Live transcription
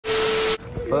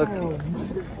fuck it.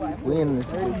 We in this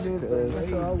bitch, cuz.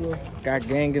 Got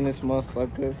gang in this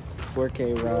motherfucker.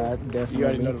 4K ride, definitely. You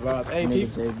already know the vibes. Hey,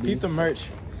 peep the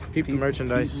merch. Peep the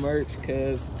merchandise. Peep merch,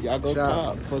 cuz. Y'all go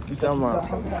shop. Fuck you talking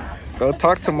about. Go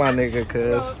talk to my nigga,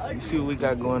 cuz. You see what we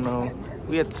got going on.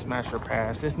 We had to smash her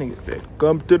pass. This nigga said,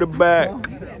 come to the back.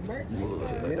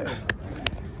 Yeah.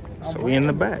 So we in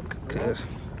the back, cuz.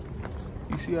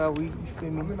 You see how we, you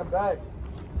feel me? I'm in the back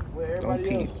with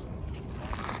everybody else.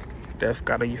 Def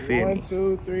gotta, you feel me? 1,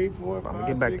 2, 3, 4, 5, I'm gonna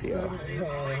get back 6, to y'all. 7.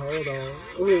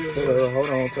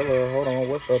 Hold on.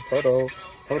 What's the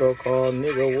protocol?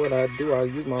 Nigga, what I do, I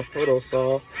use my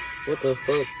protocol. What the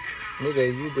fuck? Nigga,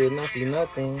 you did not see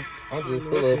nothing. I'm just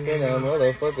full of pen and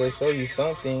motherfucker, show you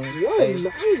something.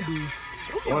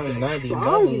 190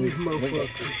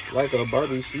 nigga, like a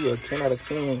Barbie, she a 10 out of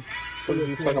 10. So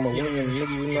you talking about winning, nigga,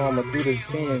 you know I'ma do the 10.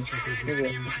 Nigga.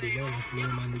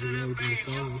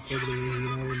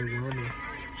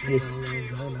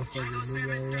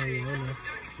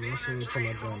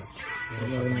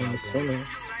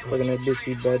 Fucking that bitch,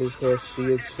 she bad as hell, she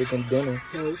a chicken dinner.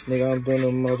 Nigga, I'm doing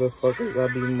them motherfuckers, I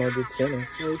be mother tenant.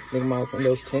 Nigga, my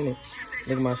windows tinted.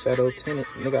 Nigga, my shadow tinted.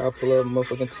 Nigga, I pull up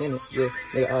motherfucking tenant. Yeah,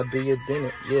 nigga, I do your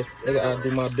dinner. Yeah, nigga, I do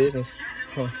my business.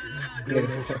 Huh.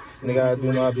 Nigga, I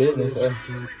do my business. Yeah,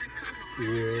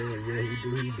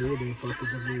 he do. They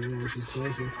fuckers up with his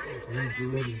attention. He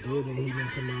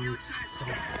didn't come out.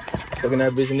 Fucking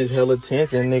that bitch in this hella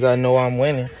tension, nigga, I know I'm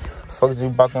winning. Fuck is you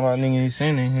talking about, nigga, you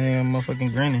sinning. Nigga, I'm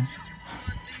motherfucking grinning.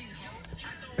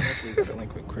 Feeling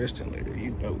with Christian later,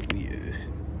 you know who he is.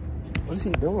 What is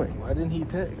he doing? Why didn't he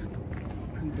text?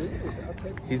 He did. I'll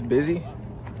take it. He's busy?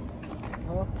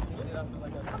 Huh?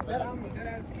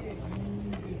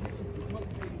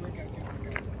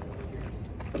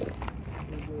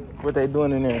 What they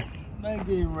doing in there? They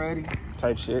getting ready.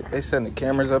 Type shit. They setting the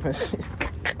cameras up and shit.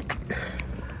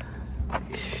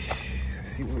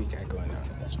 Let's see what we got going on.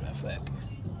 That's my fact.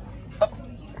 Oh.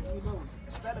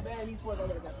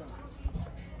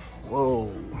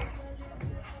 Whoa.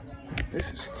 This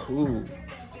is cool.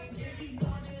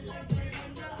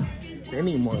 They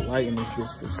need more light in this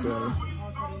bitch for sure.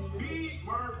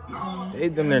 They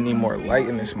them there need more light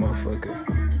in this motherfucker.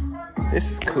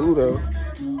 This is cool though.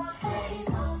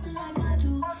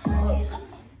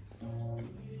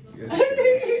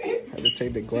 Had to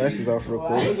take the glasses off real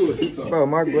quick. Bro,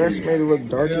 my glasses made it look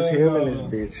dark as hell in this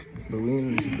bitch. But we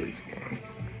in this bitch, man.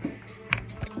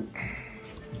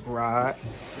 Right.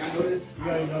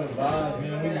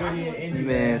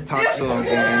 Man, talk to him,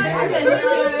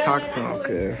 man. Talk to him,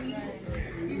 cuz.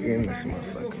 We in this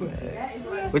motherfucker,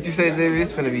 man. What you say, David?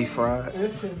 It's finna be fried.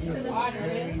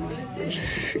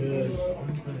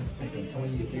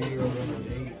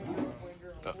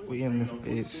 We in this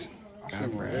bitch.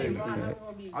 Got Brad in the cut.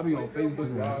 I'll be on Facebook.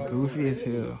 It's goofy as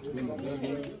hell. We in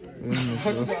this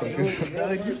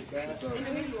motherfucker.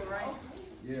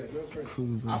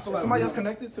 Somebody else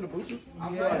connected to the Bluetooth?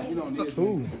 Yeah.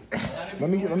 Ooh. Let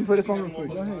me play this song real quick.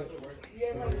 Go ahead.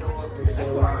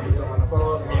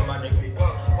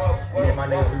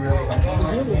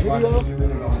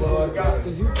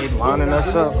 Keep lining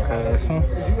us up, cuz.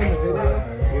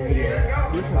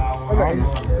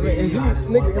 Is you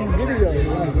nigga in the video?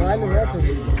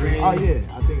 Oh yeah,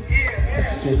 I think.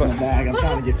 Just in the bag, I'm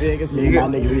trying to get figures. Me and my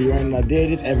niggas be running my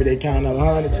digits. Every day counting up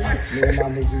hundreds. Me and my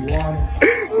niggas be wanting.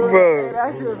 Bro.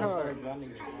 That shit was hard.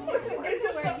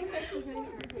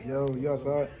 Yo, you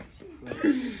outside?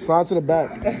 Slide to the back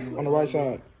on the right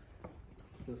side.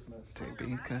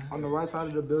 On the right side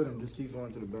of the building, just keep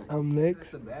going to the back. I'm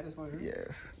next.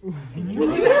 Yes.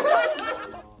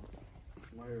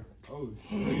 Oh,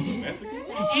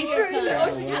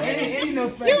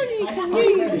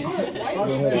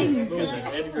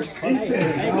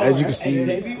 as you can see,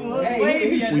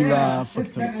 we live for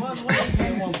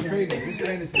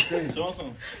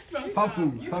Talk to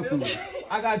me.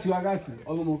 I got you.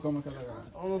 Olumo, come on.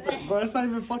 Bro, that's not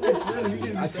even fucking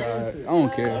funny. I tried. I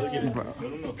don't care. Bro.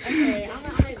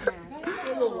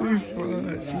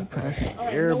 She passing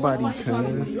everybody, cuz.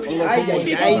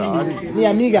 Mi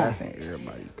amiga. Passing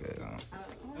everybody, cuz.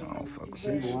 I don't fuck with her.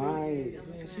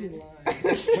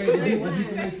 Wait, did you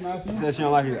submit Smash? She said she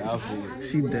don't like his outfit.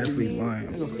 She definitely fine.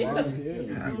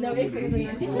 No, it's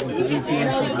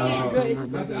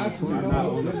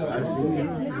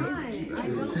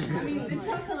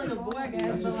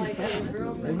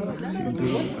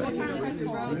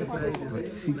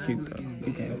She cute though.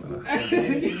 You can't lie.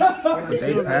 But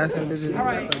they passing bitches.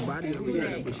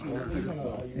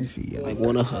 And she like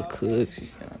one of her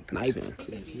cousins. Not even a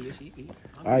cousin.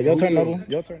 All right, your turn, Noble.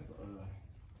 Your turn.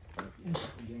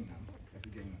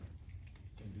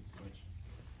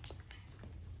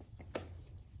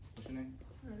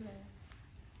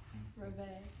 for a bag.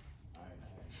 Alright.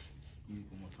 You need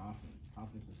more confidence.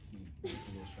 Confidence is key. Take a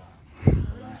little shot.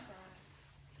 Relax.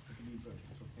 Take a deep breath.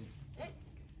 It's okay.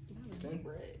 Spin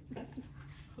bread.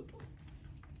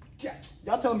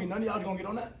 Y'all telling me none of y'all gonna get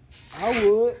on that? I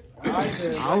would.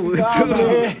 I would too.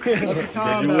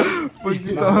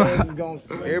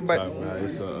 Everybody.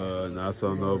 It's Not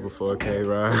So Know Before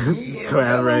K-Rod.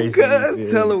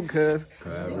 Tell him, cuz.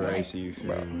 Collaboration, you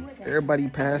feel me? Everybody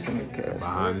passing it, cuz.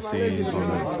 Behind the scenes on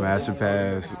the Smash or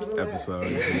Pass episode,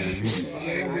 you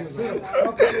feel me?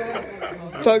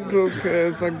 Talk to him,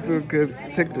 cuz.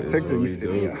 Take the That's what we you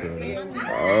do, feel me? cuz.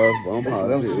 I'm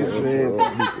positive.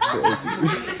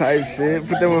 Type shit.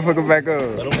 Put that motherfucker back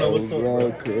on.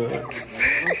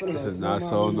 This is Not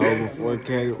So Know Before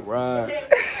K-Rod.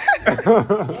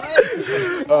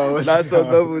 Not so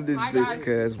good with this bitch,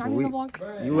 cuz.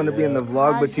 You want to be in the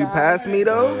vlog, but you pass me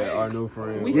though? Yeah, our new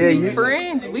friend. We can be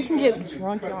friends. We can get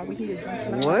drunk, y'all. We can get drunk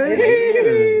tonight. What?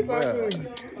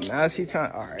 Now she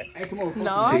trying. All right.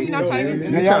 No, you're not trying to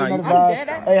get You trying?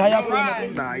 Hey, how y'all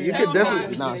feeling? Nah, you could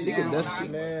definitely. Nah, she could definitely.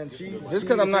 Man, just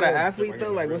because I'm not an athlete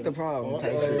though, like, what's the problem?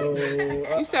 You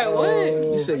said what?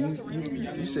 You said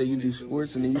you said you do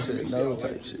sports, and then you said no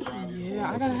type shit.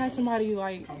 Yeah, I gotta have somebody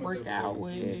like work out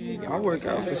with. I work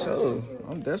out for sure.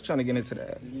 I'm definitely trying to get into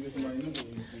that.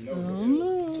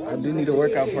 I do need a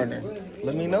workout partner.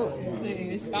 Let me know.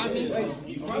 Spot me.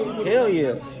 Hell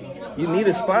yeah. You need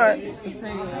a spot.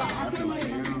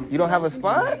 You don't have a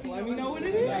spot? Let me know what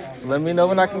it is. Let me know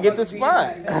when I can get the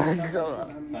spot.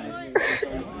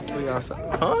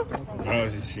 Huh? Bro,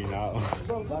 she know.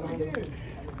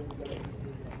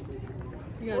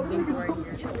 You gotta think right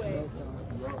here.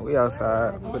 We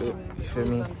outside with it. You feel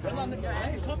me? I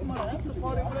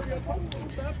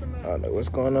don't know what's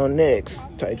going on next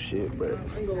type shit, but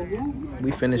we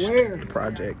finished the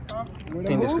project. I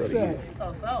think it's good.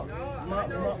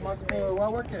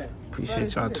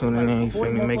 Appreciate y'all tuning in. You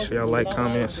feel me? Make sure y'all like,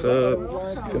 comment, sub.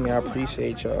 You feel me? I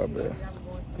appreciate y'all, but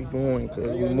we going,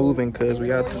 cause we moving, cause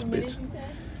we out this bitch.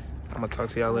 I'm gonna talk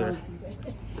to y'all later.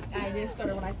 I just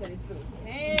started when I said it too.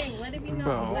 Dang, let it be known.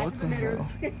 Bro, what the hell?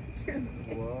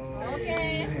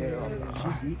 Okay. Hell no.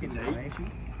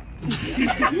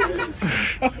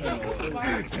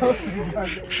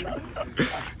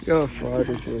 Yo, fraud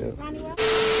as hell.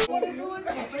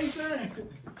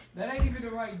 That ain't even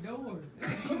the right door.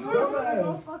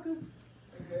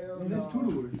 There's 2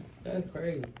 doors. That's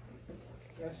crazy.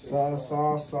 Sauce.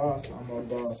 I'm a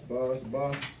boss.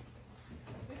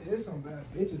 There's some bad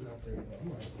bitches out there.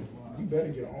 You better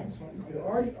get on something. You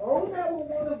already own that with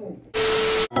one of them.